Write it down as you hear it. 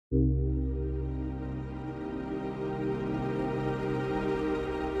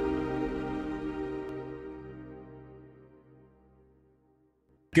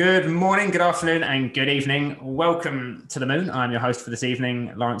Good morning, good afternoon, and good evening. Welcome to the Moon. I'm your host for this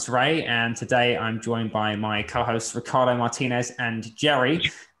evening, Lawrence Ray, and today I'm joined by my co-hosts Ricardo Martinez and Jerry.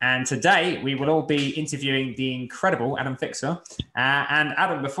 And today we will all be interviewing the incredible Adam Ficsor. And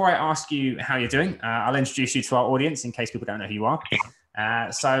Adam, before I ask you how you're doing, I'll introduce you to our audience in case people don't know who you are.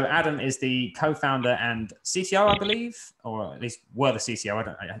 So Adam is the co-founder and CTO, I believe, or at least were the CTO.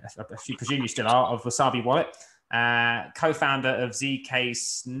 I presume you still are, of Wasabi Wallet. Co-founder of ZK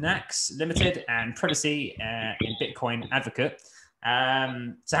Snacks Limited and privacy in Bitcoin advocate.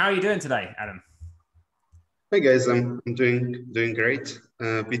 So how are you doing today, Adam? Hey guys, I'm doing great.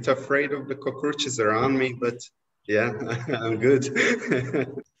 A bit afraid of the cockroaches around me, but yeah, I'm good.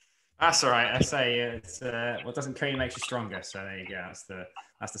 That's all right. I say it's what doesn't kill you makes you stronger. So there you go.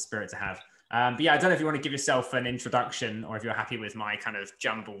 That's the spirit to have. But yeah, I don't know if you want to give yourself an introduction or if you're happy with my kind of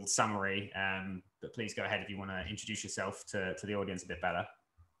jumbled summary. But please go ahead if you want to introduce yourself to the audience a bit better.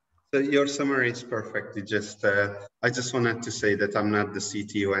 So your summary is perfect. I just wanted to say that I'm not the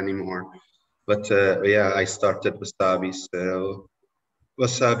CTO anymore. But yeah, I started Wasabi. So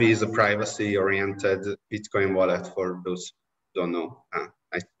Wasabi is a privacy-oriented Bitcoin wallet for those who don't know.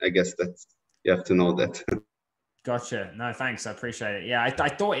 I guess that you have to know that. Gotcha. No, thanks. I appreciate it. Yeah, I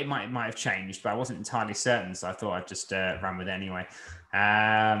thought it might have changed, but I wasn't entirely certain, so I thought I'd just run with it anyway.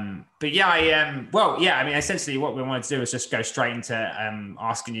 But yeah, I mean, essentially what we wanted to do is just go straight into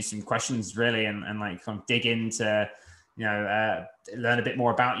asking you some questions, really, and like kind of dig into, learn a bit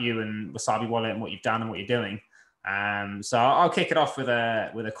more about you and Wasabi Wallet and what you've done and what you're doing. So I'll kick it off with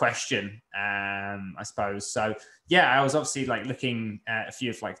a question, I suppose. So yeah, I was obviously like looking at a few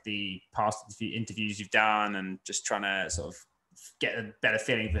of like the past interviews you've done and just trying to sort of get a better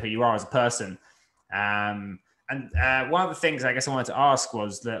feeling for who you are as a person. And one of the things I guess I wanted to ask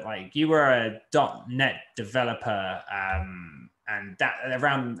was that like you were a .NET developer, and that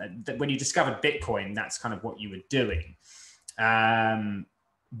around when you discovered Bitcoin, that's kind of what you were doing.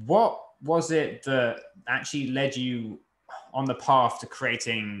 What was it that actually led you on the path to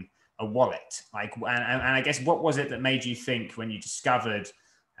creating a wallet? Like, and I guess what was it that made you think when you discovered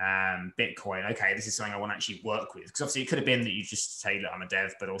Bitcoin, okay, this is something I want to actually work with? Because obviously it could have been that you just say, look, I'm a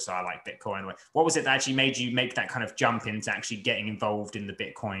dev, but also I like Bitcoin. What was it that actually made you make that kind of jump into actually getting involved in the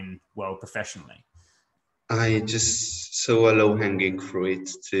Bitcoin world professionally? I just saw a low-hanging fruit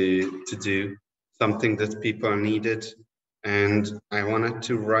to do something that people needed. And I wanted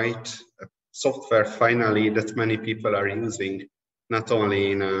to write a software finally that many people are using, not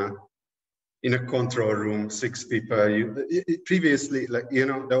only in a control room, 6 people. Previously, like, the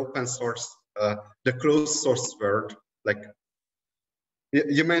open source, the closed source world, like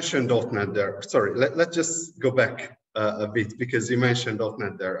you mentioned .NET there. Sorry, let's just go back a bit because you mentioned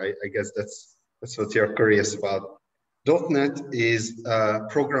 .NET there. I guess that's what you're curious about. .NET is a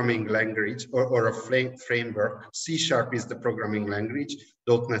programming language or a framework. C# is the programming language.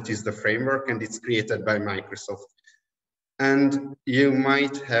 .NET is the framework, and it's created by Microsoft. And you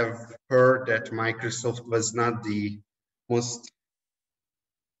might have heard that Microsoft was not the most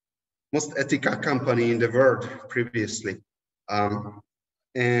ethical company in the world previously. And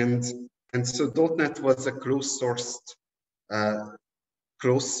so .NET was a closed-sourced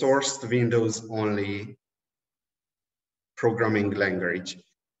Windows-only programming language,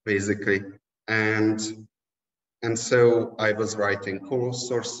 basically. And so I was writing closed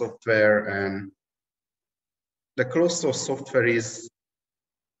source software, and the closed source software is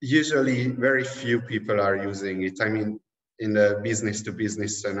usually very few people are using it. I mean, in the business to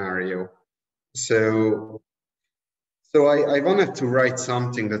business scenario. So I wanted to write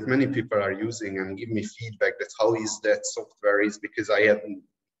something that many people are using and give me feedback that how is that software is, because I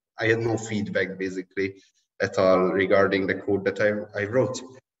had no feedback basically at all regarding the code that I wrote.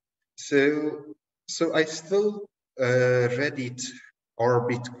 So I still Reddit or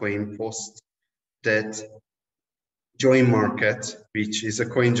Bitcoin post that Join Market, which is a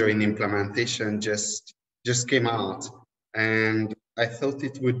CoinJoin implementation, just came out, and I thought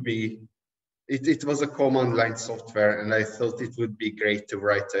it would be. It was a command line software, and I thought it would be great to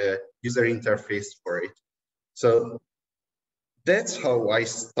write a user interface for it. So that's how I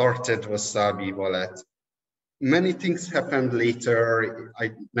started Wasabi Wallet. Many things happened later.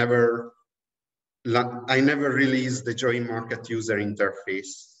 I never released the Join Market user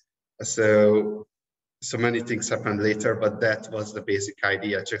interface. So many things happened later, but that was the basic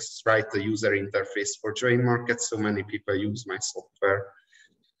idea. Just write the user interface for Join Market so many people use my software.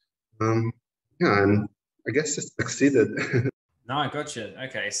 Yeah, and I guess it succeeded. No, I gotcha.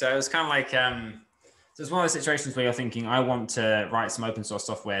 Okay, so it was kind of like so it's one of those situations where you're thinking, I want to write some open source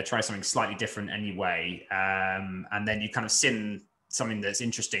software, try something slightly different anyway, and then you kind of something that's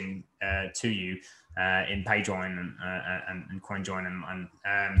interesting to you in PayJoin and CoinJoin,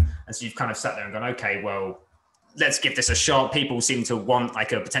 and so you've kind of sat there and gone, okay, well, let's give this a shot. People seem to want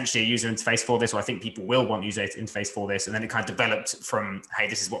like potentially a user interface for this, or I think people will want user interface for this. And then it kind of developed from, hey,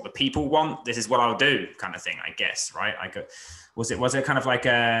 this is what the people want, this is what I'll do, kind of thing, I guess, right? Like, was it kind of like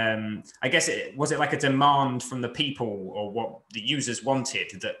was it like a demand from the people or what the users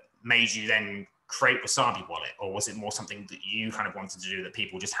wanted that made you then create Wasabi Wallet, or was it more something that you kind of wanted to do that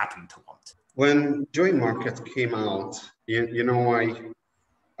people just happened to want? When Join Market came out, you know,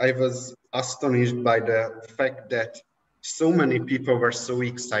 I was astonished by the fact that so many people were so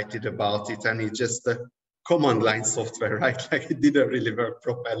excited about it, and it's just a command line software, right? Like it didn't really work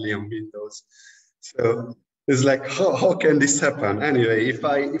properly on Windows. So it's like, how can this happen? Anyway, if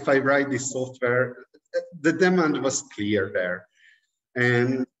I write this software, the demand was clear there.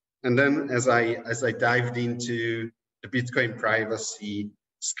 And then as I dived into the Bitcoin privacy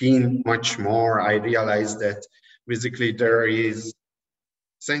scheme much more, I realized that basically there is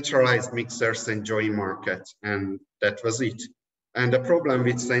centralized mixers and Join Market, and that was it. And the problem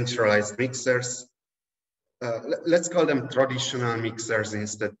with centralized mixers, let's call them traditional mixers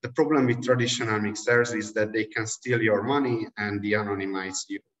instead. The problem with traditional mixers is that they can steal your money and de-anonymize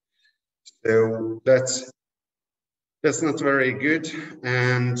you. So that's not very good.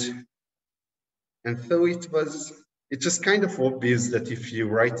 And so it's just kind of obvious that if you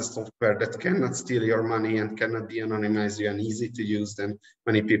write a software that cannot steal your money and cannot de-anonymize you and easy to use, then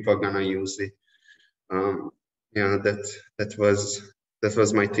many people are gonna use it. Yeah, that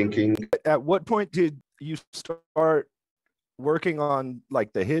was my thinking. At what point did you start working on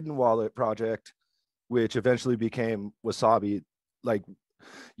like the hidden wallet project, which eventually became Wasabi? Like,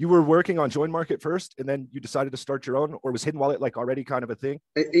 you were working on Join Market first, and then you decided to start your own, or was hidden wallet like already kind of a thing?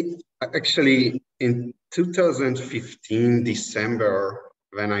 Actually, in 2015 December,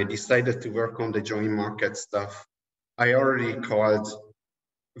 when I decided to work on the Join Market stuff, I already called.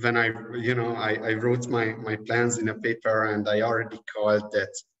 When I wrote my plans in a paper, and I already called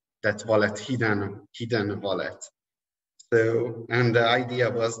that wallet hidden wallet. So, and the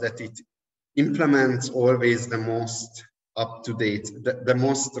idea was that it implements always the most up-to-date, the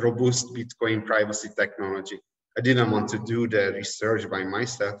most robust Bitcoin privacy technology. I didn't want to do the research by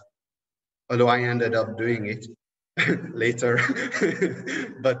myself, although I ended up doing it later.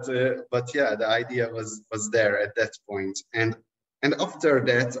 but yeah, the idea was there at that point. And after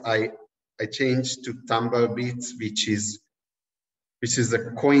that, I changed to Tumblebit, which is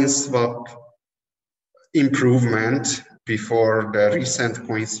a coin swap improvement before the recent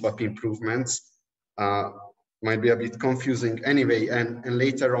coin swap improvements. Might be a bit confusing anyway, and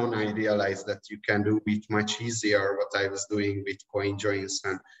later on I realized that you can do it much easier what I was doing with CoinJoins,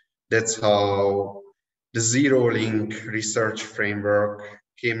 and that's how the zero-link research framework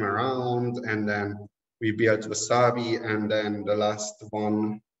came around, and then we built Wasabi, and then the last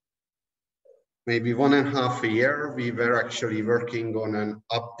maybe 1.5 years, we were actually working on an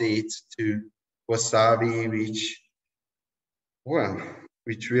update to Wasabi,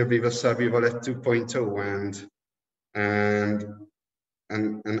 which will be Wasabi Wallet 2.0, and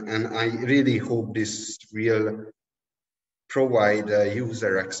I really hope this will provide a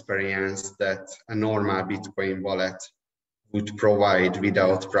user experience that a normal Bitcoin wallet would provide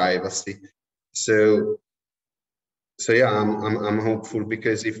without privacy. So yeah, I'm hopeful,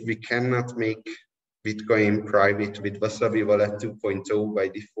 because if we cannot make Bitcoin private with Wasabi Wallet 2.0 by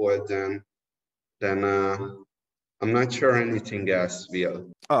default, then I'm not sure anything else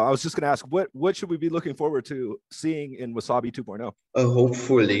will. I was just going to ask, what should we be looking forward to seeing in Wasabi 2.0?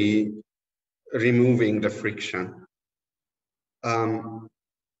 Hopefully, removing the friction.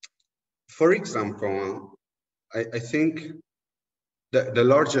 For example, I think the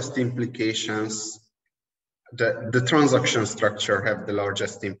largest implications, the transaction structure have the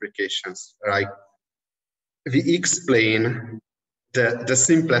largest implications, right? We explain the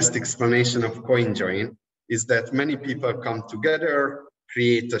simplest explanation of CoinJoin is that many people come together,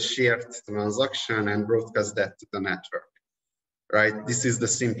 create a shared transaction, and broadcast that to the network, right? This is the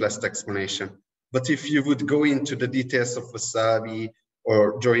simplest explanation. But if you would go into the details of Wasabi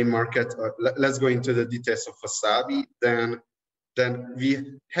or Join Market, or let's go into the details of Wasabi, then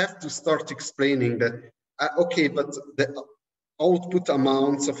we have to start explaining that, okay, but the output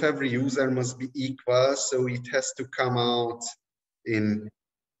amounts of every user must be equal, so it has to come out in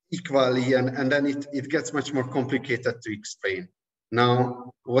equally, and then it gets much more complicated to explain.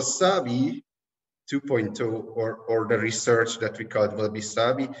 Now, Wasabi 2.0, or the research that we call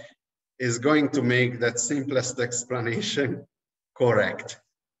Wasabi, is going to make that simplest explanation correct.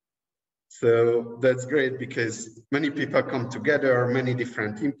 So that's great because many people come together, many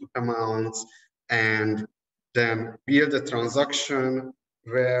different input amounts, and then build a transaction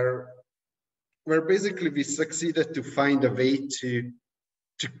where basically we succeeded to find a way to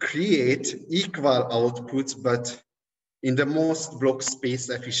create equal outputs, but in the most block space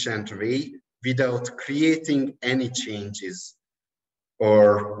efficient way without creating any changes,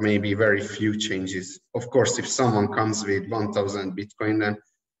 or maybe very few changes. Of course, if someone comes with 1,000 Bitcoin, then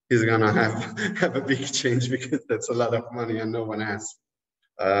he's gonna have a big change because that's a lot of money and no one else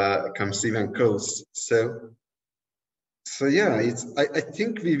comes even close. So yeah, I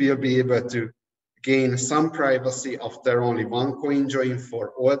think we will be able to gain some privacy after only one coin join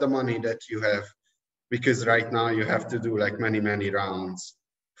for all the money that you have, because right now you have to do like many rounds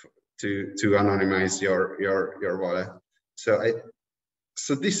to anonymize your wallet.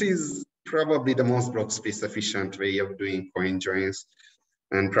 So this is probably the most block space efficient way of doing coin joins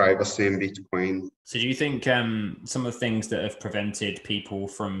and privacy in Bitcoin. So do you think some of the things that have prevented people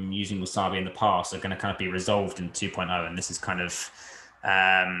from using Wasabi in the past are going to kind of be resolved in 2.0, and this is kind of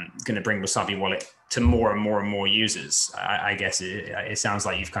going to bring Wasabi Wallet to more and more users? I guess it sounds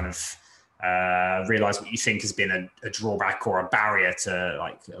like you've kind of realized what you think has been a drawback or a barrier to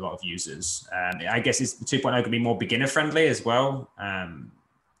like a lot of users. I guess is 2.0 going to be more beginner friendly as well?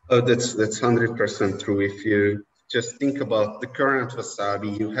 Oh, that's 100% true. If you just think about the current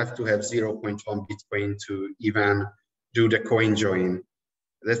Wasabi, you have to have 0.1 Bitcoin to even do the coin join.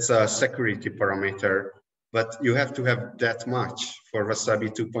 That's a security parameter, but you have to have that much. For Wasabi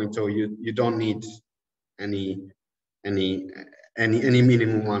 2.0, you don't need any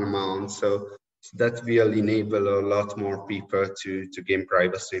minimum amount. So that will enable a lot more people to gain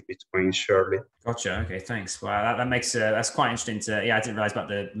privacy in Bitcoin, surely. Gotcha. Okay, thanks. Well, that makes that's quite interesting. I didn't realize about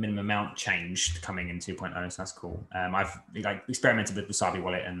the minimum amount changed coming in 2.0. So that's cool. I've like experimented with Wasabi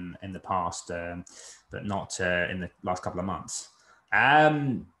Wallet in the past, but not in the last couple of months.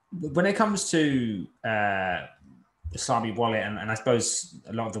 When it comes to Wasabi Wallet, and I suppose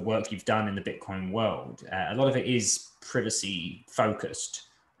a lot of the work you've done in the Bitcoin world, a lot of it is privacy focused.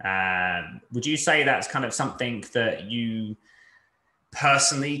 Would you say that's kind of something that you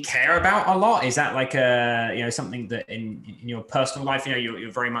personally care about a lot? Is that like something that in your personal life,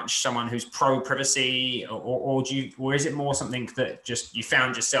 you're very much someone who's pro privacy, or is it more something that just you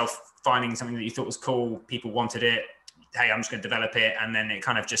found yourself finding something that you thought was cool, people wanted it, hey, I'm just going to develop it, and then it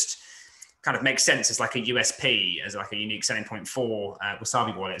kind of makes sense as like a USP, as like a unique selling point for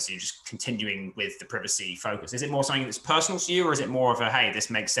Wasabi Wallet? So you're just continuing with the privacy focus. Is it more something that's personal to you, or is it more of a, hey, this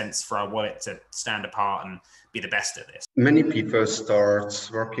makes sense for our wallet to stand apart and be the best at this? Many people start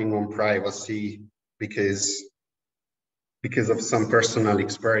working on privacy because of some personal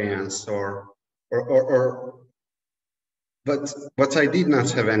experience but I did not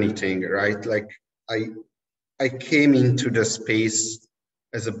have anything, right? Like I came into the space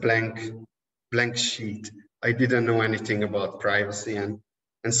as a blank sheet. I didn't know anything about privacy, and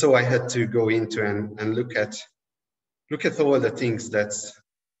so I had to go into and look at all the things that's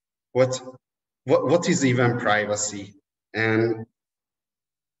what is even privacy, and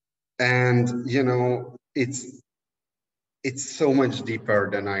it's so much deeper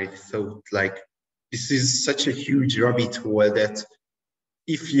than I thought. Like, this is such a huge rabbit hole that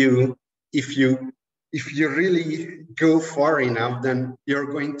if you really go far enough, then you're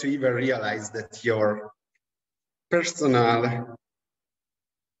going to even realize that your personal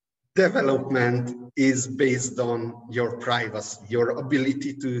development is based on your privacy, your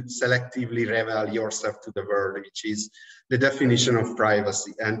ability to selectively reveal yourself to the world, which is the definition of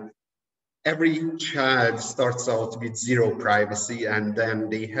privacy. And every child starts out with zero privacy, and then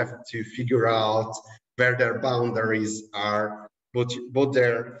they have to figure out where their boundaries are, both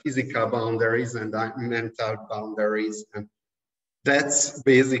their physical boundaries and mental boundaries. And that's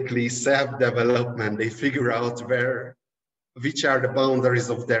basically self-development. They figure out which are the boundaries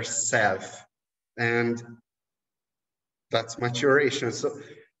of their self, and that's maturation. So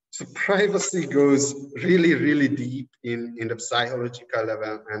privacy goes really deep in the psychological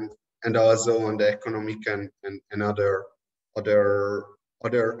level, and also on the economic and other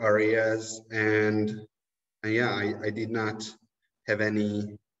areas. And yeah, I did not have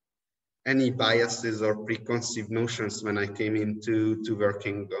any biases or preconceived notions when I came into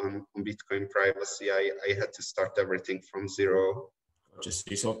working on Bitcoin privacy. I had to start everything from zero. Just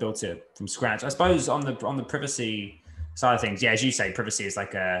you sort of built it from scratch. I suppose on the privacy side of things, yeah, as you say, privacy is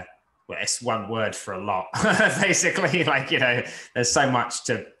like it's one word for a lot. Basically, like, there's so much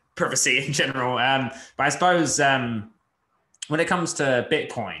to privacy in general. But I suppose when it comes to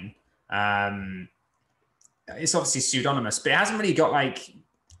Bitcoin, it's obviously pseudonymous, but it hasn't really got like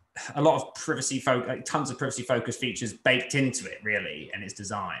a lot of tons of privacy focused features baked into it, really, and its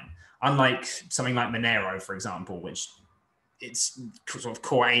design. Unlike something like Monero, for example, which its sort of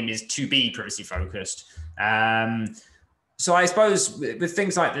core aim is to be privacy focused. So I suppose with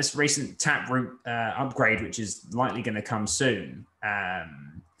things like this recent Taproot upgrade, which is likely going to come soon,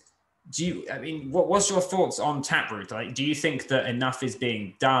 what's your thoughts on Taproot? Like, do you think that enough is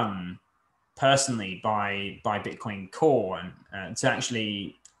being done personally by Bitcoin Core and to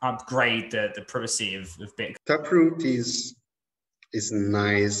actually upgrade the privacy of Bitcoin? Taproot is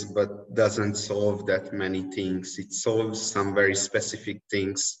nice, but doesn't solve that many things. It solves some very specific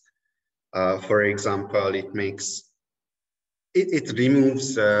things. For example, it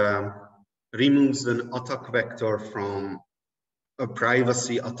removes an attack vector from a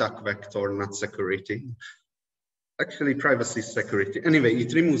privacy attack vector, not security. Actually, privacy is security. Anyway,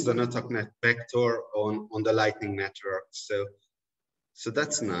 it removes an attack vector on the Lightning Network. So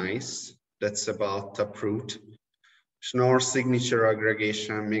that's nice. That's about Taproot. Schnorr signature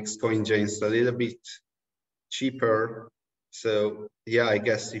aggregation makes CoinJoins a little bit cheaper. So yeah, I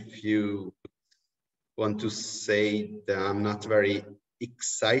guess if you want to say that I'm not very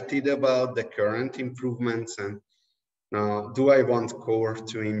excited about the current improvements, and now do I want Core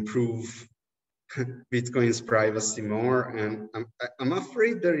to improve Bitcoin's privacy more? And I'm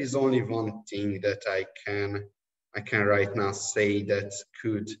afraid there is only one thing that I can right now say that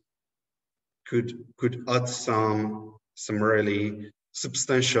could add some really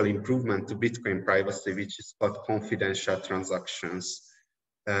substantial improvement to Bitcoin privacy, which is called confidential transactions.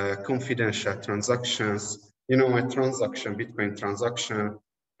 Confidential transactions, a Bitcoin transaction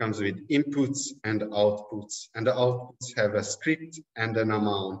comes with inputs and outputs, and the outputs have a script and an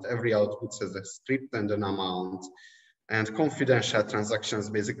amount. Every output has a script and an amount. And confidential transactions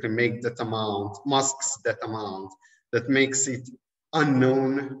basically masks that amount, that makes it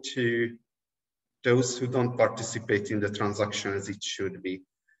unknown to those who don't participate in the transaction as it should be.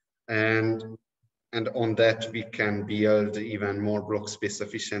 And on that, we can build even more block space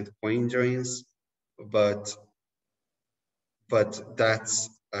efficient CoinJoins, but that's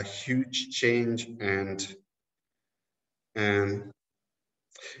a huge change. And I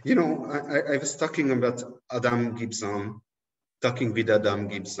was talking with Adam Gibson,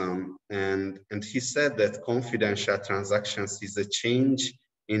 and he said that confidential transactions is a change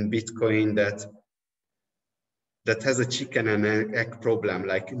in Bitcoin that has a chicken and egg problem.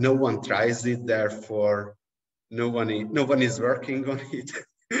 Like, no one tries it, therefore no one is working on it.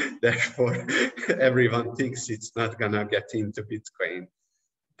 Therefore, everyone thinks it's not gonna get into Bitcoin.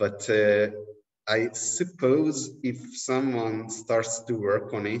 But I suppose if someone starts to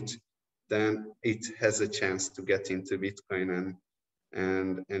work on it, then it has a chance to get into Bitcoin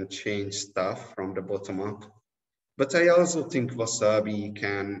and change stuff from the bottom up. But I also think Wasabi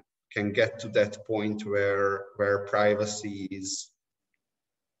can get to that point where privacy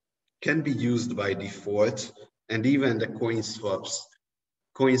can be used by default, and even the coin swaps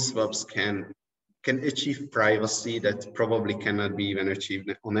can achieve privacy that probably cannot be even achieved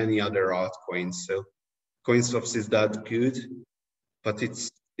on any other altcoin. So coin swaps is that good, but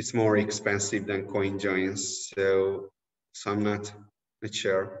it's more expensive than CoinJoins. So I'm not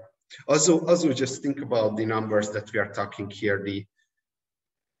sure. Also, just think about the numbers that we are talking here.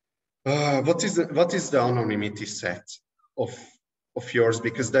 What is the anonymity set of yours?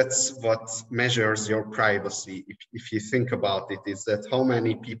 Because that's what measures your privacy. If you think about it, is that how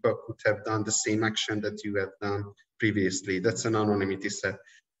many people could have done the same action that you have done previously. That's an anonymity set.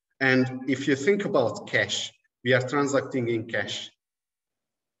 And if you think about cash, we are transacting in cash.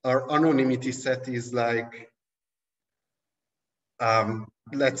 Our anonymity set is like,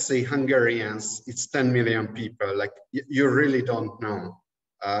 let's say Hungarians, it's 10 million people. Like, you really don't know.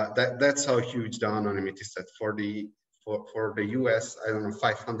 That's how huge the anonymity set for the US. I don't know,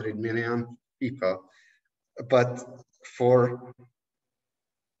 500 million people. But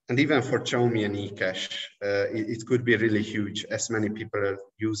even for Xiaomi and eCash, it could be really huge, as many people are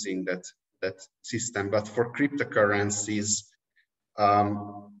using that system. But for cryptocurrencies,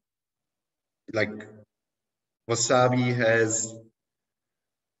 like Wasabi has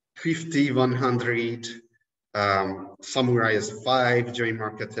 50, 100. Samurai has 5, Join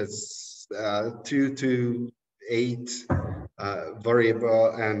Market has 2 to 8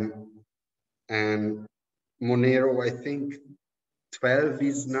 variable, and Monero, I think 12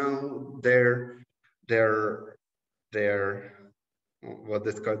 is now their what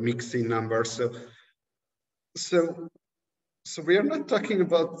that's called, mixing number. So we are not talking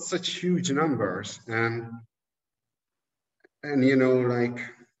about such huge numbers, and like,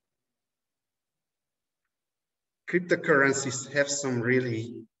 cryptocurrencies have some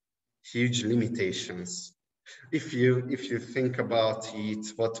really huge limitations. If you think about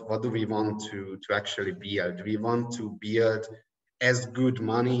it, what do we want to actually build? We want to build as good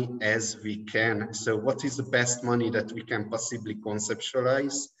money as we can. So what is the best money that we can possibly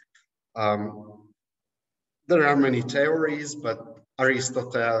conceptualize? There are many theories, but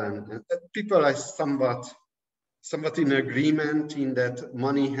Aristotle and people are somewhat in agreement in that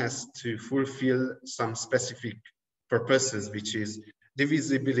money has to fulfill some specific purposes, which is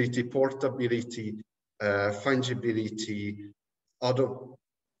divisibility, portability, fungibility,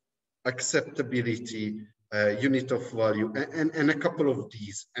 acceptability, unit of value, and a couple of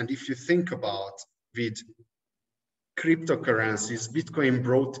these. And if you think about with cryptocurrencies, Bitcoin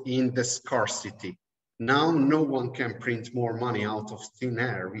brought in the scarcity. Now no one can print more money out of thin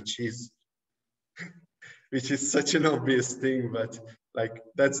air, which is such an obvious thing, but like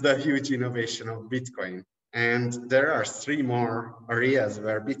that's the huge innovation of Bitcoin. And there are four more areas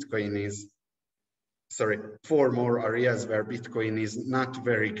where Bitcoin is not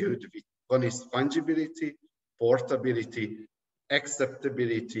very good. One is fungibility, portability,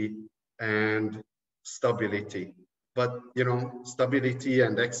 acceptability, and stability. But stability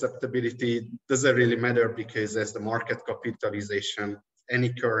and acceptability doesn't really matter, because as the market capitalization,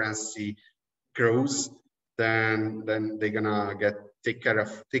 any currency grows, then they're gonna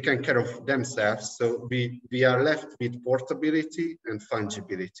taken care of themselves. So we are left with portability and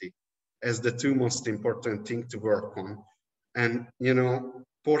fungibility as the two most important things to work on. And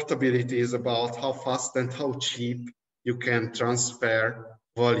portability is about how fast and how cheap you can transfer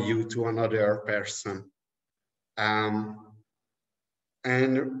value to another person. And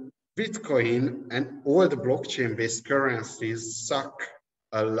Bitcoin and all the blockchain-based currencies suck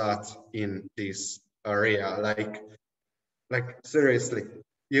a lot in this area. Like seriously,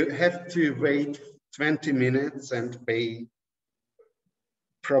 you have to wait 20 minutes and pay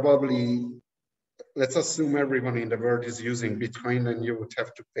probably, let's assume everyone in the world is using Bitcoin, and you would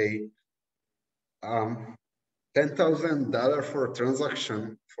have to pay $10,000 for a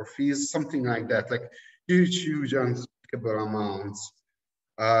transaction for fees, something like that, like huge unspeakable amounts.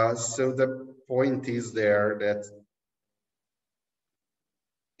 So the point is there that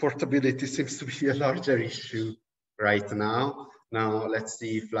portability seems to be a larger issue right now. Now let's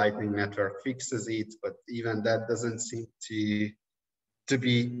see if Lightning Network fixes it, but even that doesn't seem to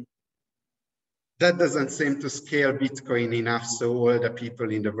scale Bitcoin enough so all the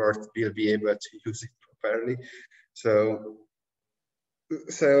people in the world will be able to use it properly. So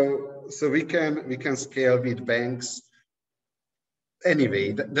we can scale with banks.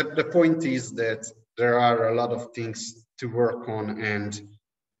 Anyway, the point is that there are a lot of things to work on, and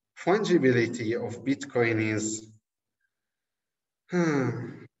fungibility of Bitcoin is,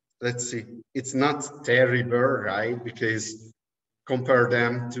 let's see, it's not terrible, right? Because compare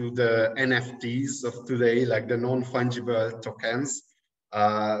them to the NFTs of today, like the non-fungible tokens.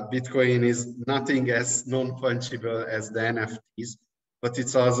 Bitcoin is nothing as non-fungible as the NFTs, but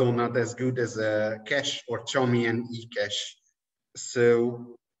it's also not as good as Cash or Xiaomi and eCash.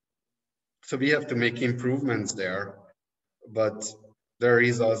 So we have to make improvements there, but there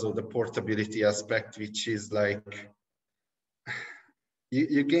is also the portability aspect, which is like,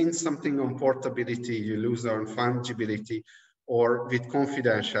 you gain something on portability, you lose on fungibility. Or with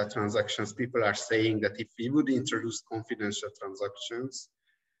confidential transactions, people are saying that if we would introduce confidential transactions,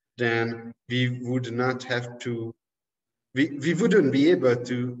 then we would not have to, we wouldn't be able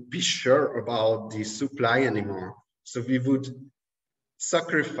to be sure about the supply anymore. So we would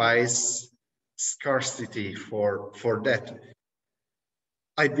sacrifice scarcity for that.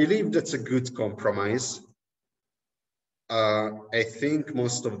 I believe that's a good compromise. I think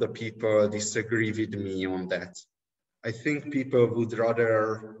most of the people disagree with me on that. I think people would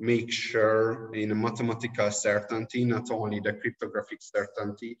rather make sure in a mathematical certainty, not only the cryptographic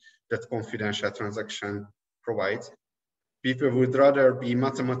certainty that confidential transaction provides. People would rather be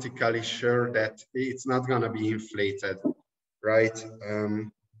mathematically sure that it's not going to be inflated, right?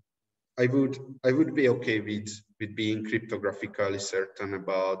 I would be okay with being cryptographically certain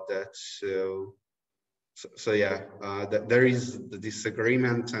about that. So yeah, there is the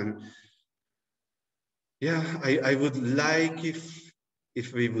disagreement, and yeah, I would like if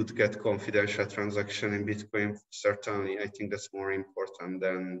we would get confidential transaction in Bitcoin. Certainly, I think that's more important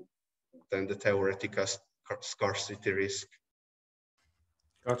than the theoretical scarcity risk.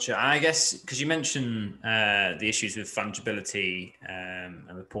 Gotcha. And I guess because you mentioned the issues with fungibility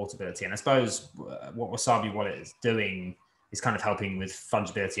and with portability, and I suppose what Wasabi Wallet is doing is kind of helping with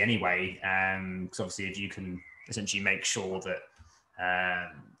fungibility anyway. Because obviously, if you can essentially make sure that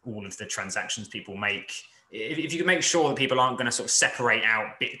all of the transactions people make if you can make sure that people aren't going to sort of separate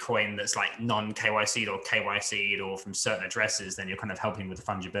out Bitcoin that's like non-KYC'd or KYC'd or from certain addresses, then you're kind of helping with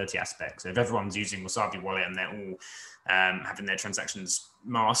the fungibility aspect. So if everyone's using Wasabi wallet and they're all having their transactions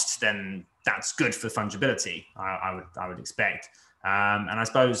masked, then that's good for fungibility, I would expect. And I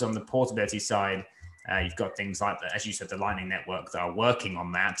suppose on the portability side, you've got things like, as you said, the Lightning Network that are working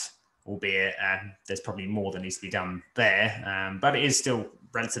on that, albeit there's probably more that needs to be done there. But it is still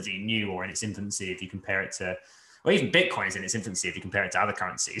relatively new or in its infancy if you compare it to, or even Bitcoin is in its infancy if you compare it to other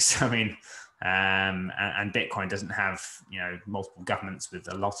currencies. I mean, and Bitcoin doesn't have, multiple governments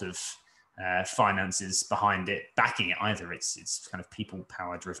with a lot of finances behind it backing it either. It's kind of people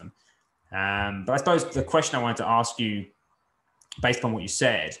power driven. But I suppose the question I wanted to ask you, based on what you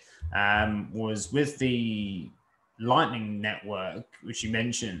said, was with the Lightning Network, which you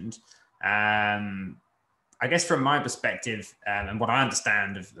mentioned. I guess from my perspective, and what I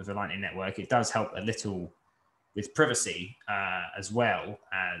understand of the Lightning Network, it does help a little with privacy as well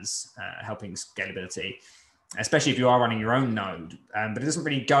as helping scalability, especially if you are running your own node. But it doesn't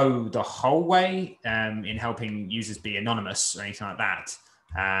really go the whole way in helping users be anonymous or anything like that,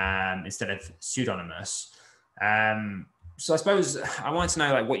 instead of pseudonymous. So I suppose I wanted to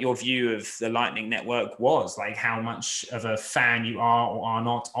know, like, what your view of the Lightning Network was, like how much of a fan you are or are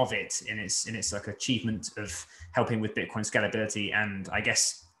not of it in its like achievement of helping with Bitcoin scalability, and I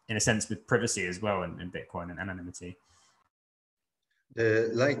guess in a sense with privacy as well in Bitcoin and anonymity.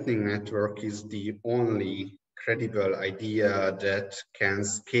 The Lightning Network is the only credible idea that can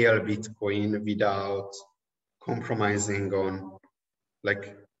scale Bitcoin without compromising on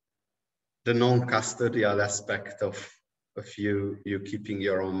like the non-custodial aspect of you keeping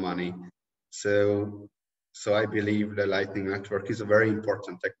your own money. So I believe the Lightning Network is a very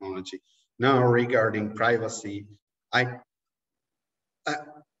important technology. Now, regarding privacy, I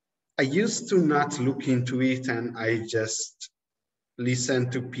used to not look into it, and I just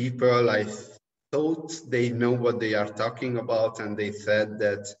listened to people. I thought they know what they are talking about, and they said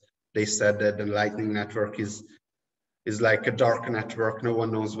that the Lightning Network is like a dark network. No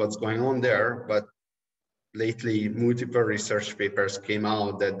one knows what's going on there, but lately multiple research papers came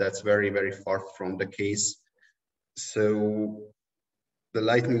out that that's very, very far from the case. So the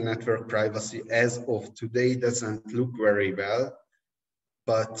Lightning Network privacy as of today doesn't look very well,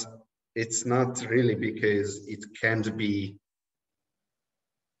 but it's not really because it can't be,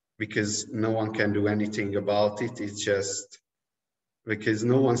 because no one can do anything about it. It's just because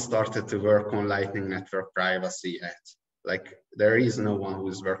no one started to work on Lightning Network privacy yet. Like, there is no one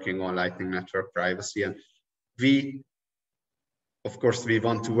who's working on Lightning Network privacy, and of course, we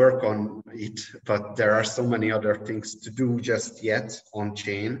want to work on it, but there are so many other things to do just yet on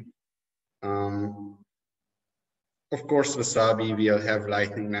chain. Of course, Wasabi will have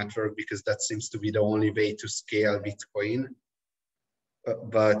Lightning Network because that seems to be the only way to scale Bitcoin.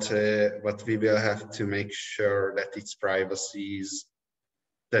 But we will have to make sure that its privacy is,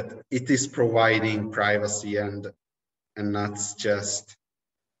 that it is providing privacy and not just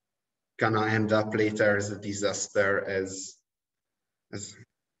gonna end up later as a disaster, as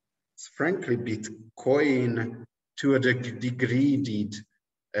frankly Bitcoin to a degree did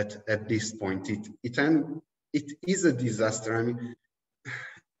at this point. It is a disaster. I mean,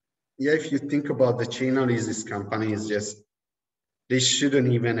 yeah, if you think about the chain analysis companies, just they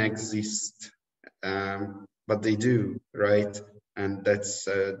shouldn't even exist, but they do, right? And that's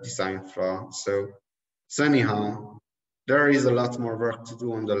a design flaw. So anyhow, there is a lot more work to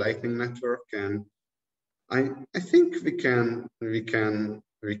do on the Lightning Network, and I think we can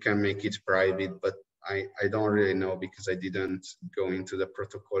make it private, but I don't really know because I didn't go into the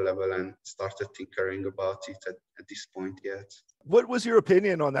protocol level and started tinkering about it at this point yet. What was your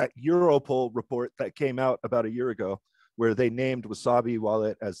opinion on that Europol report that came out about a year ago, where they named Wasabi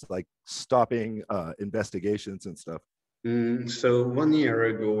wallet as like stopping investigations and stuff? So 1 year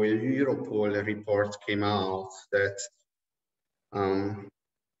ago, a Europol report came out that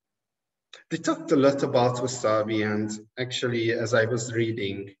they talked a lot about Wasabi, and actually, as I was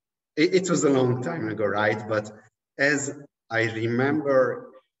reading, it was a long time ago, right? But as I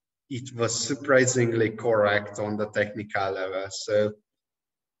remember, it was surprisingly correct on the technical level. So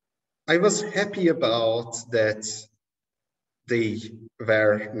I was happy about that they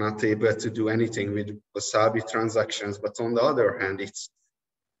were not able to do anything with Wasabi transactions, but on the other hand,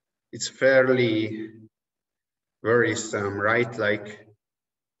 it's fairly worrisome, right? Like,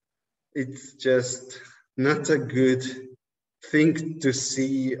 it's just not a good thing to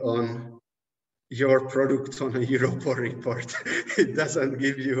see on your product on a Europol report. It doesn't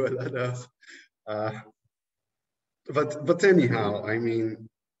give you a lot of, but anyhow, I mean,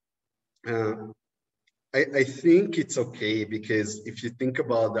 I think it's okay, because if you think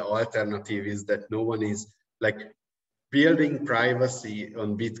about the alternative is that no one is like building privacy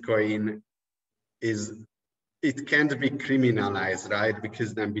on Bitcoin it can't be criminalized, right?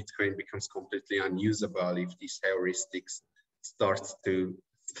 Because then Bitcoin becomes completely unusable if these heuristics starts to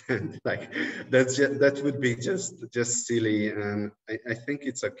stand. Like that would be just silly, and I think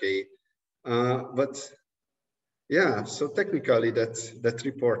it's okay. But yeah, so technically that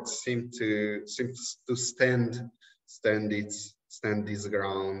report seems to stand this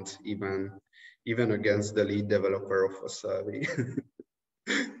ground even against the lead developer of Wasabi.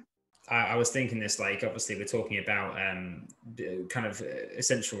 I was thinking this, like, obviously we're talking about kind of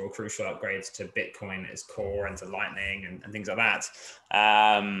essential or crucial upgrades to Bitcoin as core and to Lightning and things like that.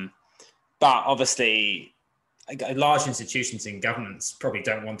 But obviously, large institutions and governments probably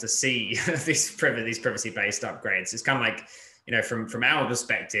don't want to see these privacy-based upgrades. It's kind of like, you know, from our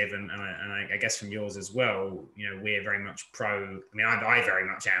perspective, and I guess from yours as well, you know, we're very much pro. I mean, I very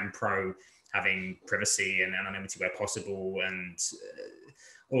much am pro having privacy and anonymity where possible, and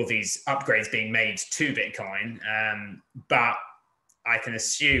all of these upgrades being made to Bitcoin. But I can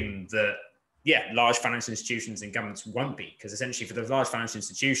assume that, yeah, large financial institutions and governments won't be, because essentially for those large financial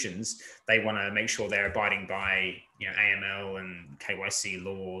institutions, they want to make sure they're abiding by, you know, AML and KYC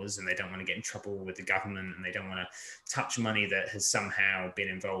laws, and they don't want to get in trouble with the government, and they don't want to touch money that has somehow been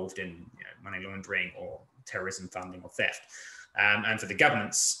involved in, you know, money laundering or terrorism funding or theft. And for the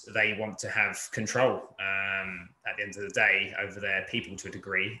governments, they want to have control at the end of the day over their people to a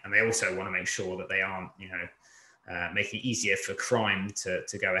degree, and they also want to make sure that they aren't, you know, making it easier for crime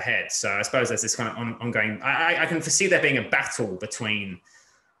to go ahead. So I suppose there's this kind of ongoing. I can foresee there being a battle between,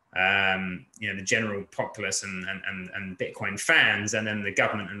 you know, the general populace and Bitcoin fans, and then the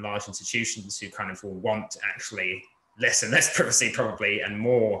government and large institutions who kind of will want actually less and less privacy probably, and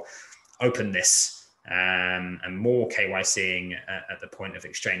more openness. And more KYCing at the point of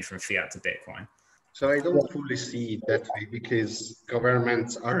exchange from fiat to Bitcoin. So I don't fully see it that way, because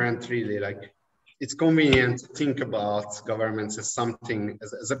governments aren't really like, it's convenient to think about governments as something,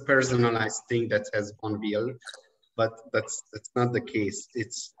 as a personalized thing that has one bill, but that's not the case.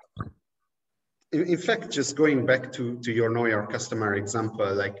 It's in fact, just going back to your know your customer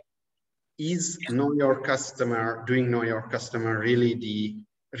example, like, is know your customer, doing know your customer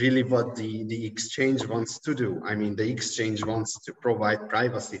really what the exchange wants to do? I mean, the exchange wants to provide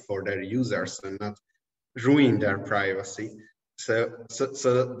privacy for their users and not ruin their privacy. So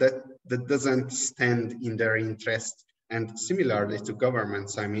that doesn't stand in their interest. And similarly to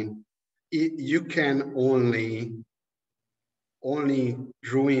governments, I mean, you can only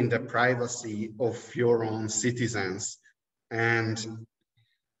ruin the privacy of your own citizens, and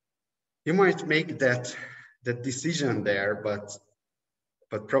you might make that decision there, but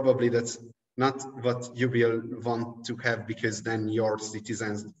probably that's not what you will want to have, because then your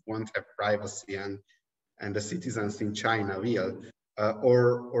citizens won't have privacy, and the citizens in China will.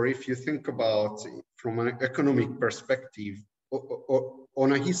 Or if you think about from an economic perspective, or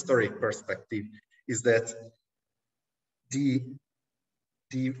on a historic perspective, is that the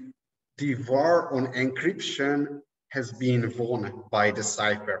war on encryption has been won by the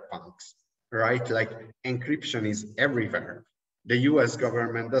cypherpunks, right? Like, encryption is everywhere. The US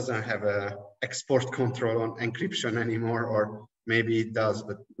government doesn't have a export control on encryption anymore, or maybe it does,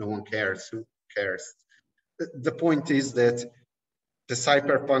 but no one cares. Who cares? The point is that the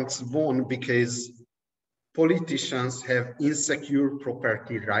cypherpunks won because politicians have insecure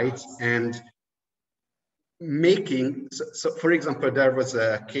property rights, and making, so for example, there was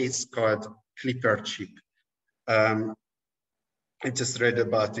a case called Clipper chip. I just read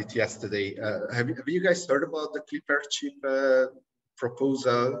about it yesterday. Have you guys heard about the Clipper chip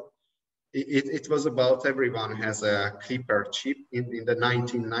proposal? It was about everyone has a Clipper chip in the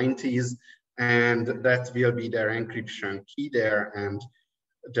 1990s, and that will be their encryption key there. And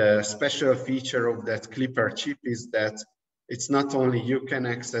the special feature of that Clipper chip is that it's not only you can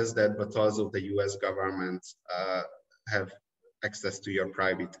access that, but also the US government have access to your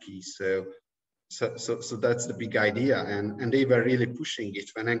private key. So that's the big idea, and they were really pushing it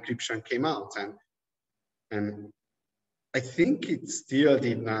when encryption came out, and I think it still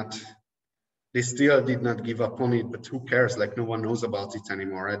did not. They still did not give up on it, but who cares? Like, no one knows about it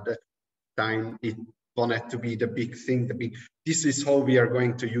anymore. At that time, it wanted to be the big thing. This is how we are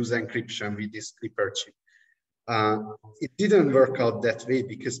going to use encryption with this Clipper chip. It didn't work out that way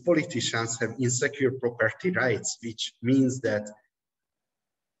because politicians have insecure property rights, which means that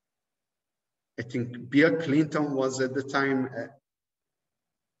I think Bill Clinton was at the time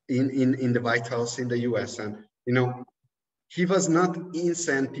in the White House in the US, and you know, he was not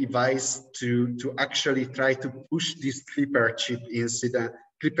incentivized to actually try to push this Clipper chip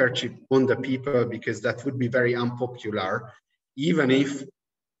on the people, because that would be very unpopular, even if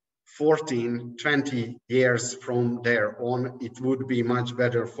 14, 20 years from there on, it would be much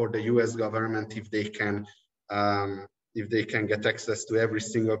better for the US government if they can get access to every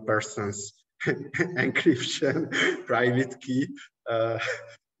single person's encryption private key.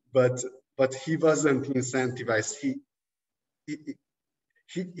 But he wasn't incentivized. He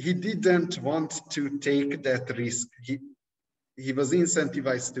didn't want to take that risk. He was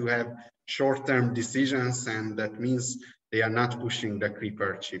incentivized to have short-term decisions, and that means they are not pushing the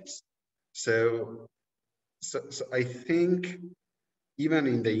Creeper chips. So I think even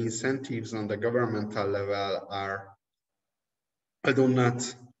in the incentives on the governmental level are, although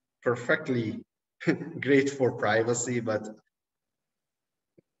not perfectly great for privacy, but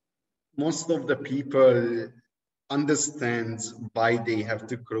most of the people understand why they have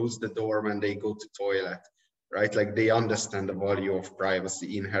to close the door when they go to toilet, right? Like they understand the value of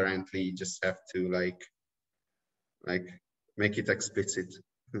privacy inherently. You just have to like make it explicit.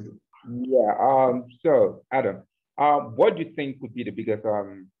 Yeah. So Adam, what do you think would be the biggest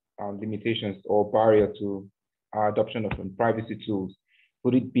limitations or barrier to adoption of privacy tools?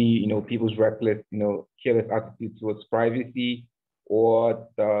 Would it be, people's reckless, careless attitude towards privacy, or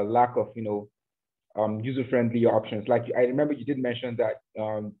the lack of, user-friendly options? Like I remember you did mention that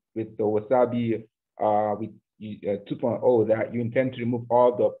with the Wasabi with 2.0 that you intend to remove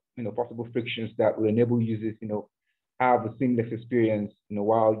all the possible frictions that will enable users have a seamless experience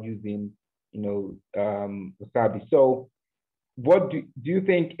while using Wasabi. So what do you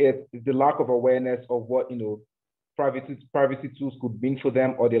think is the lack of awareness of what privacy tools could mean for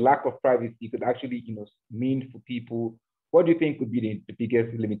them, or the lack of privacy could actually mean for people? What do you think would be the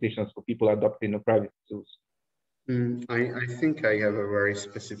biggest limitations for people adopting privacy tools? I think I have a very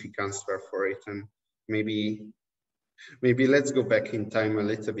specific answer for it, and maybe let's go back in time a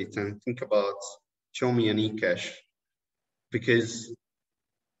little bit and think about Xiaomi and eCash, because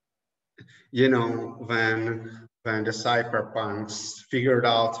when the cyberpunks figured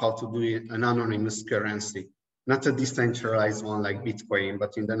out how to do an anonymous currency, not a decentralized one like Bitcoin,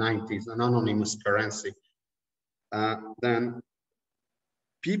 but in the 90s, an anonymous currency, then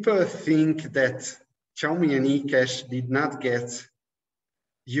people think that Xiaomi and eCash did not get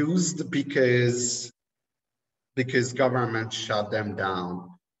used because government shut them down,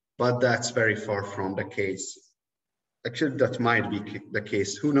 but that's very far from the case. Actually, that might be the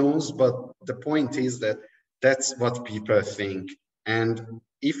case, who knows? But the point is that that's what people think. And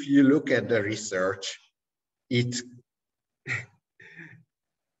if you look at the research,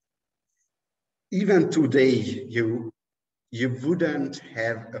 even today, you wouldn't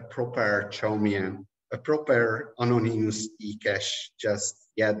have a proper Xiaomi, a proper anonymous eCash just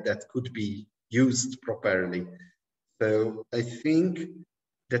yet that could be used properly. So I think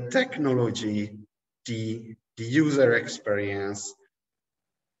the technology, the user experience,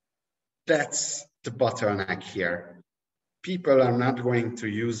 that's the bottleneck here. People are not going to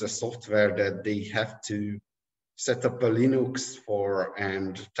use a software that they have to set up a Linux for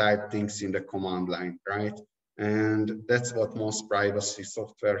and type things in the command line, right? And that's what most privacy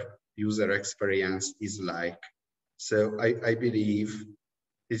software user experience is like. So I believe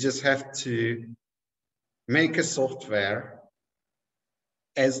you just have to make a software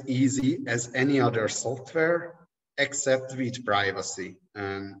as easy as any other software, except with privacy,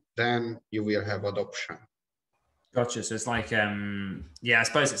 and then you will have adoption. Gotcha. So it's like, I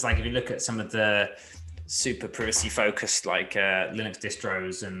suppose it's like if you look at some of the super privacy focused like Linux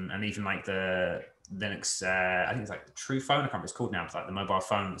distros and even like the Linux, I think it's like the True Phone, I can't remember what it's called now, it's like the mobile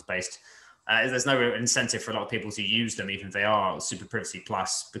phone that's based. There's no real incentive for a lot of people to use them, even if they are super privacy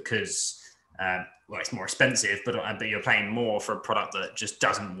plus, because it's more expensive, but you're paying more for a product that just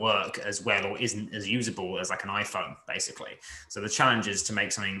doesn't work as well or isn't as usable as like an iPhone, basically. So the challenge is to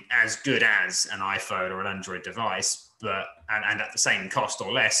make something as good as an iPhone or an Android device, but and at the same cost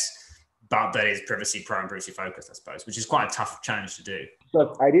or less, but that is privacy pro and privacy focused, I suppose, which is quite a tough challenge to do.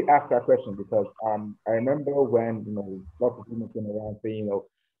 So I did ask that question because I remember when lots of people came around saying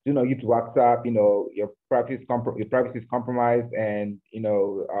do not use WhatsApp, your privacy is compromised, and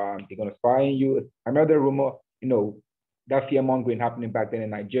they're gonna spy on you. I remember the rumor, that fear mongering happening back then in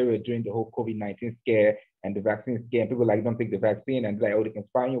Nigeria during the whole COVID-19 scare and the vaccine scare. And people like don't take the vaccine and like, they can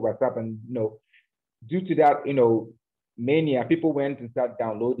spy on you WhatsApp, and due to that, mania, people went and started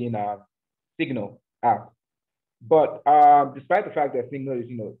downloading Signal app. But despite the fact that Signal is,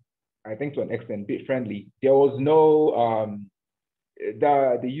 I think to an extent, bit friendly, there was no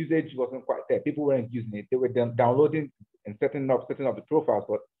the usage wasn't quite there. People weren't using it. They were downloading and setting up the profiles,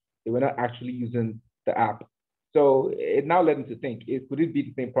 but they were not actually using the app. So it now led me to think, could it be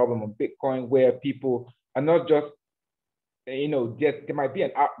the same problem on Bitcoin, where people are not just, there might be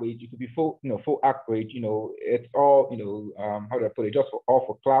an outrage. It could be full outrage. It's all, how do I put it? Just all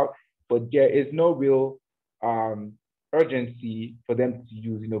for cloud, but there is no real urgency for them to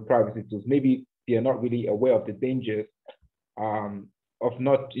use, privacy tools. Maybe they are not really aware of the dangers of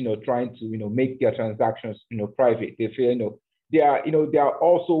not, trying to, make their transactions, private. They feel, they are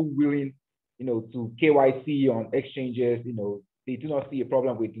also willing, to KYC on exchanges. They do not see a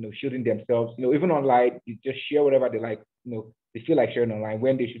problem with, shielding themselves. Even online, you just share whatever they like. They feel like sharing online,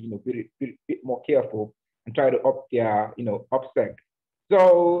 when they should, be a bit more careful and try to up their, upsec.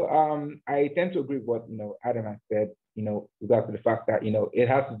 So I tend to agree with what, Adam has said, regards to the fact that, it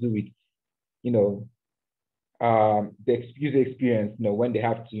has to do with, the user experience, when they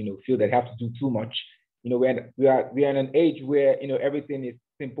have to, feel they have to do too much. When we are in an age where, everything is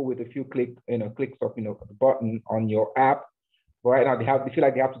simple with a few clicks of, a button on your app. But right now they feel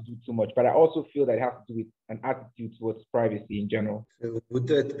like they have to do too much. But I also feel that it has to do with an attitude towards privacy in general. So would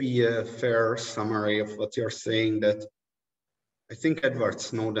that be a fair summary of what you're saying? That I think Edward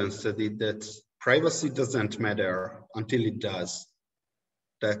Snowden studied that privacy doesn't matter until it does.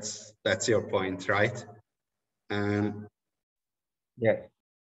 That's your point, right? And yes,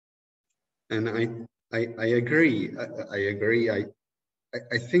 and I agree. I agree. I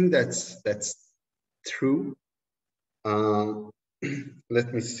think that's true.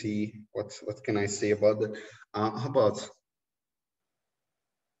 Let me see what can I say about that. How about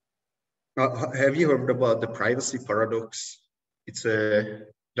have you heard about the privacy paradox? The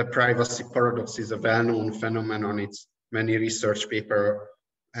privacy paradox is a well-known phenomenon. It's many research paper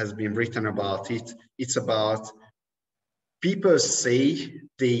has been written about it. It's about people say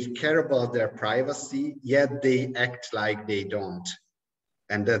they care about their privacy, yet they act like they don't.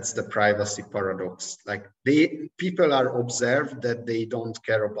 And that's the privacy paradox. Like people are observed that they don't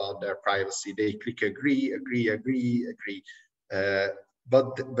care about their privacy. They click agree.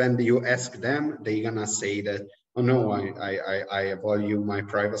 But when you ask them, they're gonna say that, oh no, I value my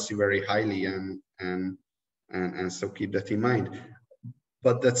privacy very highly, and so keep that in mind.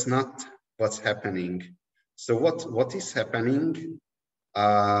 But that's not what's happening. So what is happening?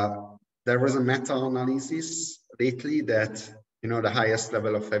 There was a meta-analysis lately that, the highest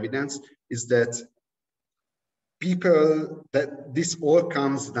level of evidence is that this all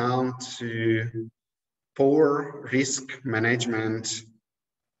comes down to poor risk management,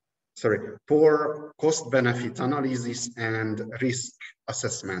 poor cost-benefit analysis and risk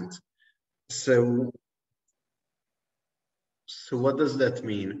assessment. So what does that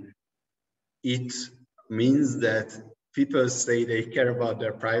mean? It means that people say they care about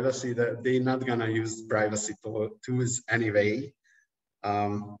their privacy, that they're not gonna use privacy tools anyway.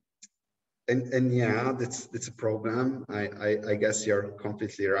 And yeah, that's a problem. I guess you're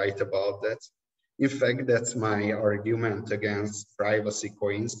completely right about that. In fact, that's my argument against privacy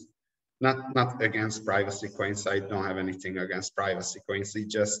coins. Not against privacy coins. I don't have anything against privacy coins.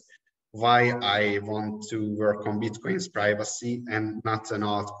 It's just why I want to work on Bitcoin's privacy and not an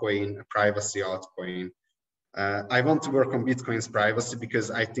altcoin, a privacy altcoin. I want to work on Bitcoin's privacy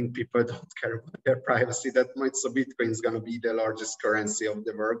because I think people don't care about their privacy that much. So Bitcoin is going to be the largest currency of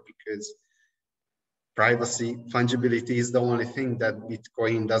the world because privacy, fungibility is the only thing that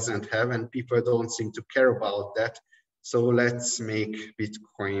Bitcoin doesn't have, and people don't seem to care about that. So let's make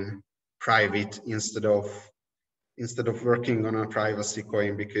Bitcoin private instead of working on a privacy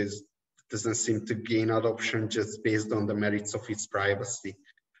coin, because it doesn't seem to gain adoption just based on the merits of its privacy.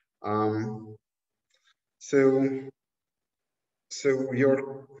 I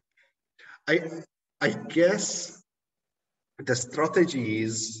guess the strategy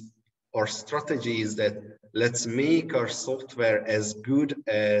is that let's make our software as good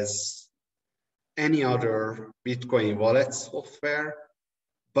as any other Bitcoin wallet software,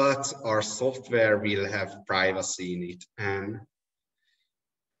 but our software will have privacy in it. And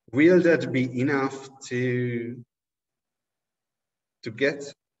will that be enough to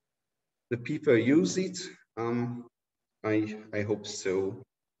get the people use it? I hope so.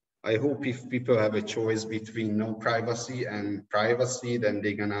 I hope if people have a choice between no privacy and privacy, then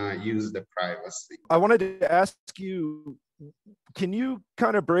they're gonna use the privacy. I wanted to ask you, can you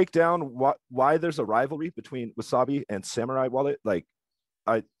kind of break down why there's a rivalry between Wasabi and Samurai Wallet? Like,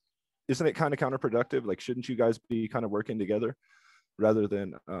 isn't it kind of counterproductive? Like, shouldn't you guys be kind of working together rather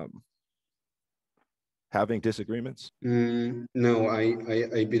than having disagreements? No,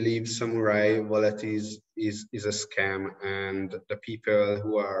 I believe Samurai Wallet is a scam, and the people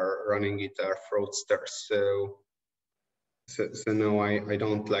who are running it are fraudsters. So no, I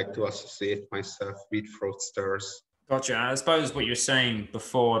don't like to associate myself with fraudsters. Gotcha. I suppose what you were saying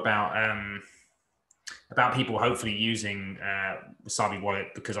before about people hopefully using Wasabi Wallet,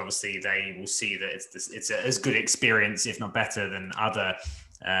 because obviously they will see that it's a, as good experience, if not better, than other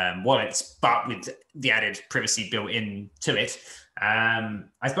wallets, but with the added privacy built into it.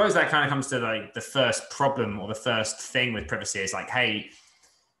 I suppose that kind of comes to like the first problem or the first thing with privacy is like, hey,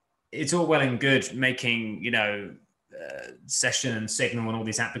 it's all well and good making, Session and Signal and all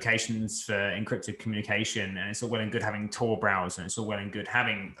these applications for encrypted communication, and it's all well and good having Tor browser, and it's all well and good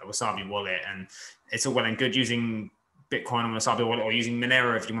having a Wasabi wallet, and it's all well and good using Bitcoin on Wasabi wallet or using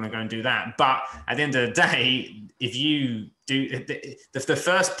Monero if you want to go and do that. But at the end of the day, if you do the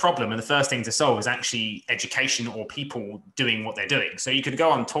first problem and the first thing to solve is actually education or people doing what they're doing. So you could go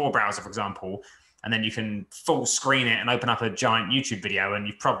on Tor browser, for example, and then you can full screen it and open up a giant YouTube video, and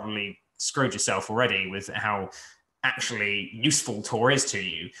you've probably screwed yourself already with how actually useful Tor is to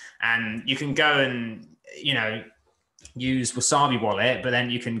you. And you can go and, use Wasabi wallet, but then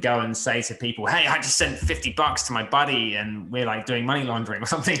you can go and say to people, hey, I just sent $50 to my buddy and we're like doing money laundering or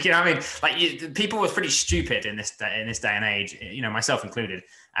something. You know what I mean? Like people were pretty stupid in this day and age, myself included.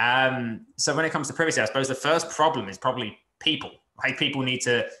 So when it comes to privacy, I suppose the first problem is probably people. Like people need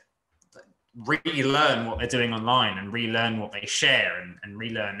to relearn what they're doing online and relearn what they share and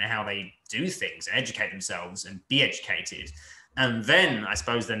relearn how they do things and educate themselves and be educated. And then I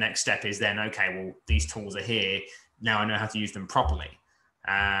suppose the next step is then, okay, well, these tools are here. Now I know how to use them properly.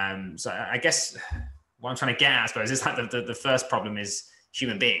 So I guess what I'm trying to get at, I suppose, is like the first problem is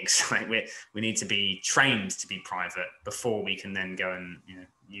human beings. Like we need to be trained to be private before we can then go and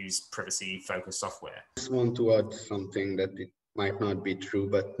use privacy-focused software. I just want to add something that it might not be true,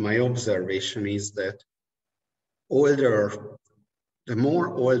 but my observation is that the more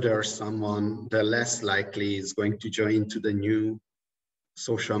older someone, the less likely is going to join to the new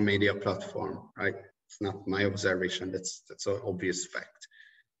social media platform, right? It's not my observation, that's an obvious fact.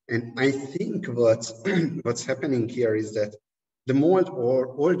 And I think what's happening here is that the more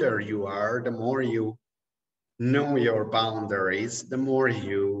older you are, the more you know your boundaries, the more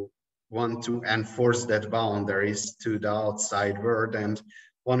you want to enforce that boundaries to the outside world. And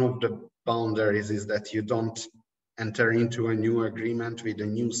one of the boundaries is that you don't enter into a new agreement with a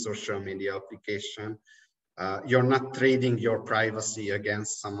new social media application. You're not trading your privacy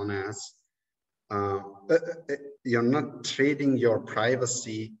against someone else. You're not trading your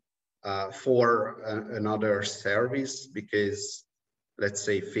privacy for another service, because let's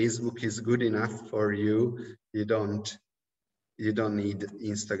say Facebook is good enough for you. You don't need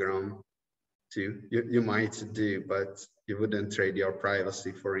Instagram to. You might do, but you wouldn't trade your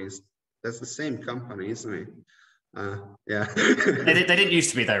privacy for Insta. That's the same company, isn't it? Yeah. they didn't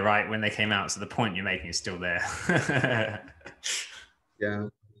used to be though, right? When they came out. So the point you're making is still there. Yeah.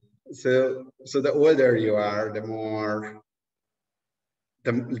 So the older you are,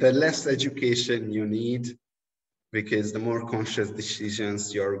 the less education you need, because the more conscious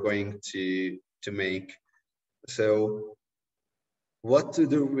decisions you're going to make. So what to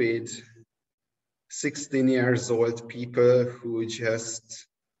do with 16 years old people who just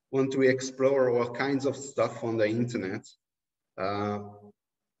want to explore all kinds of stuff on the internet?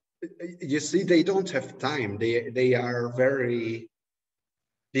 You see, they don't have time. They are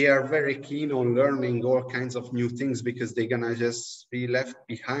very keen on learning all kinds of new things, because they're gonna just be left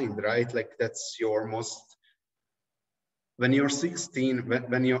behind, right? Like that's your most, when you're 16,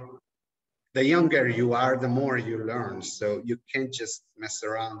 the younger you are, the more you learn. So you can't just mess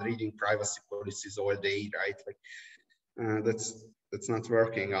around reading privacy policies all day, right? Like that's not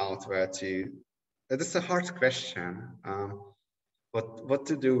working out well too. That's a hard question. What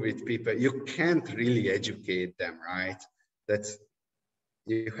to do with people? You can't really educate them, right?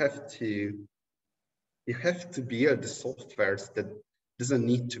 You have to build the software that doesn't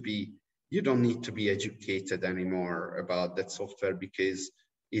need to be. You don't need to be educated anymore about that software, because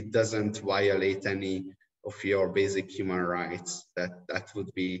it doesn't violate any of your basic human rights. That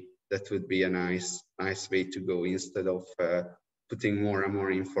would be a nice way to go, instead of putting more and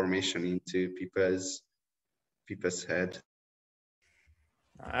more information into people's head.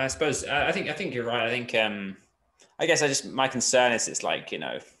 I suppose I think you're right. I think I guess my concern is it's like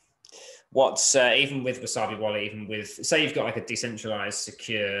what's even with Wasabi Wallet, even with, say you've got like a decentralized,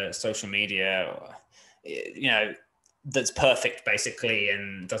 secure social media, that's perfect basically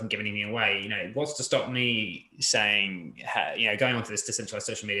and doesn't give anything away. What's to stop me saying, going onto this decentralized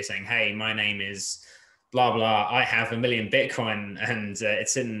social media saying, hey, my name is blah, blah, I have 1 million Bitcoin and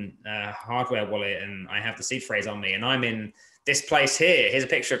it's in a hardware wallet and I have the seed phrase on me and I'm in this place here. Here's a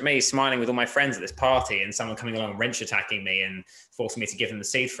picture of me smiling with all my friends at this party and someone coming along and wrench attacking me and forcing me to give them the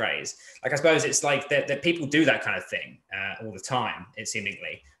seed phrase. Like, I suppose it's like that people do that kind of thing all the time, it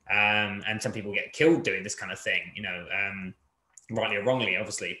seemingly. And some people get killed doing this kind of thing, you know, rightly or wrongly.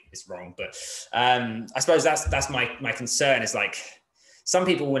 Obviously it's wrong, but I suppose that's my concern is like, some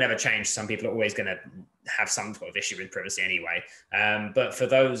people will never change. Some people are always going to have some sort of issue with privacy anyway. But for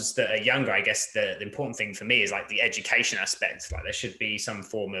those that are younger, I guess the important thing for me is like the education aspect. Like, there should be some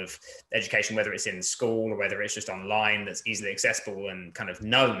form of education, whether it's in school or whether it's just online, that's easily accessible and kind of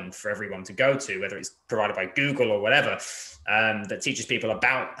known for everyone to go to, whether it's provided by Google or whatever, that teaches people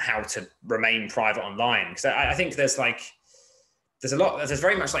about how to remain private online. Because I think there's very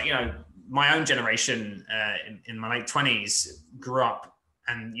much like, you know, my own generation in my late 20s grew up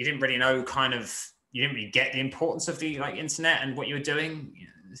and you didn't really know you didn't really get the importance of the like internet and what you were doing.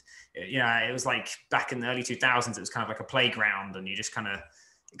 You know, it was like back in the early 2000s, it was kind of like a playground and you just kind of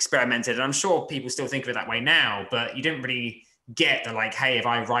experimented. And I'm sure people still think of it that way now, but you didn't really get the like, hey, if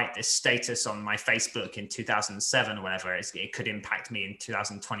I write this status on my Facebook in 2007 or whatever, it could impact me in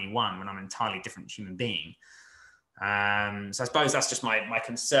 2021 when I'm an entirely different human being. So I suppose that's just my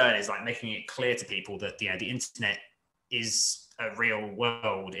concern, is like making it clear to people that, you know, the internet is a real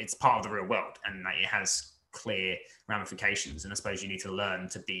world. It's part of the real world and like, it has clear ramifications. And I suppose you need to learn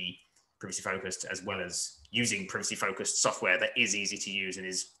to be privacy focused as well as using privacy focused software that is easy to use and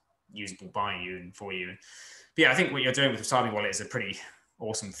is usable by you and for you. But yeah, I think what you're doing with Wasabi Wallet is a pretty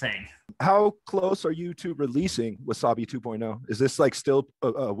awesome thing. How close are you to releasing Wasabi 2.0? Is this like still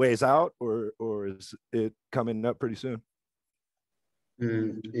a ways out or is it coming up pretty soon?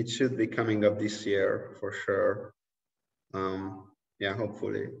 It should be coming up this year for sure. Yeah,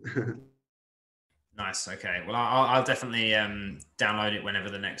 hopefully. Nice. Okay. Well, I'll definitely download it whenever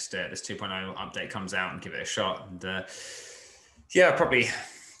the next this 2.0 update comes out and give it a shot. And yeah, probably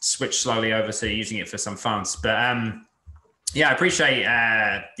switch slowly over to using it for some funds. But yeah, I appreciate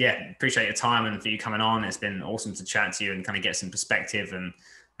your time and for you coming on. It's been awesome to chat to you and kind of get some perspective and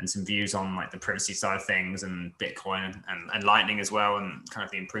some views on like the privacy side of things and Bitcoin and Lightning as well, and kind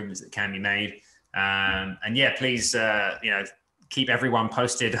of the improvements that can be made. And yeah, please, you know, keep everyone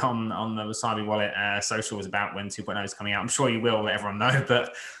posted on the Wasabi Wallet socials about when 2.0 is coming out. I'm sure you will let everyone know,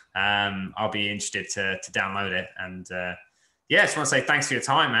 but I'll be interested to download it. And yeah, just want to say thanks for your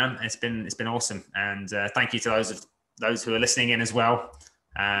time, man. It's been awesome, and thank you to those who are listening in as well.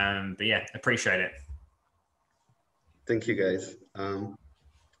 But yeah, appreciate it. Thank you, guys.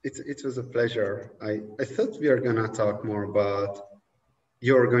 It was a pleasure. I thought we are gonna talk more about.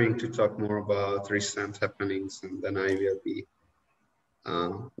 You're going to talk more about recent happenings, and then I will be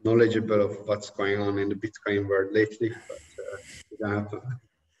knowledgeable of what's going on in the Bitcoin world lately. But it's gonna happen.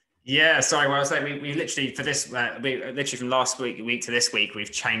 Yeah, sorry. Well, I was like, we literally for this, we literally from last week to this week,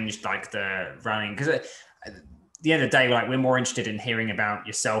 we've changed like the running, because at the end of the day, like, we're more interested in hearing about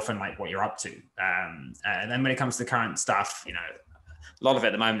yourself and like what you're up to. And then when it comes to the current stuff, you know, a lot of it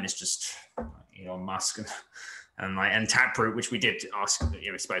at the moment is just Elon Musk and Taproot, which we did ask,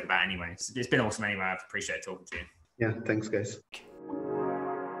 we spoke about anyway. It's been awesome anyway. I've appreciated talking to you. Yeah, thanks, guys.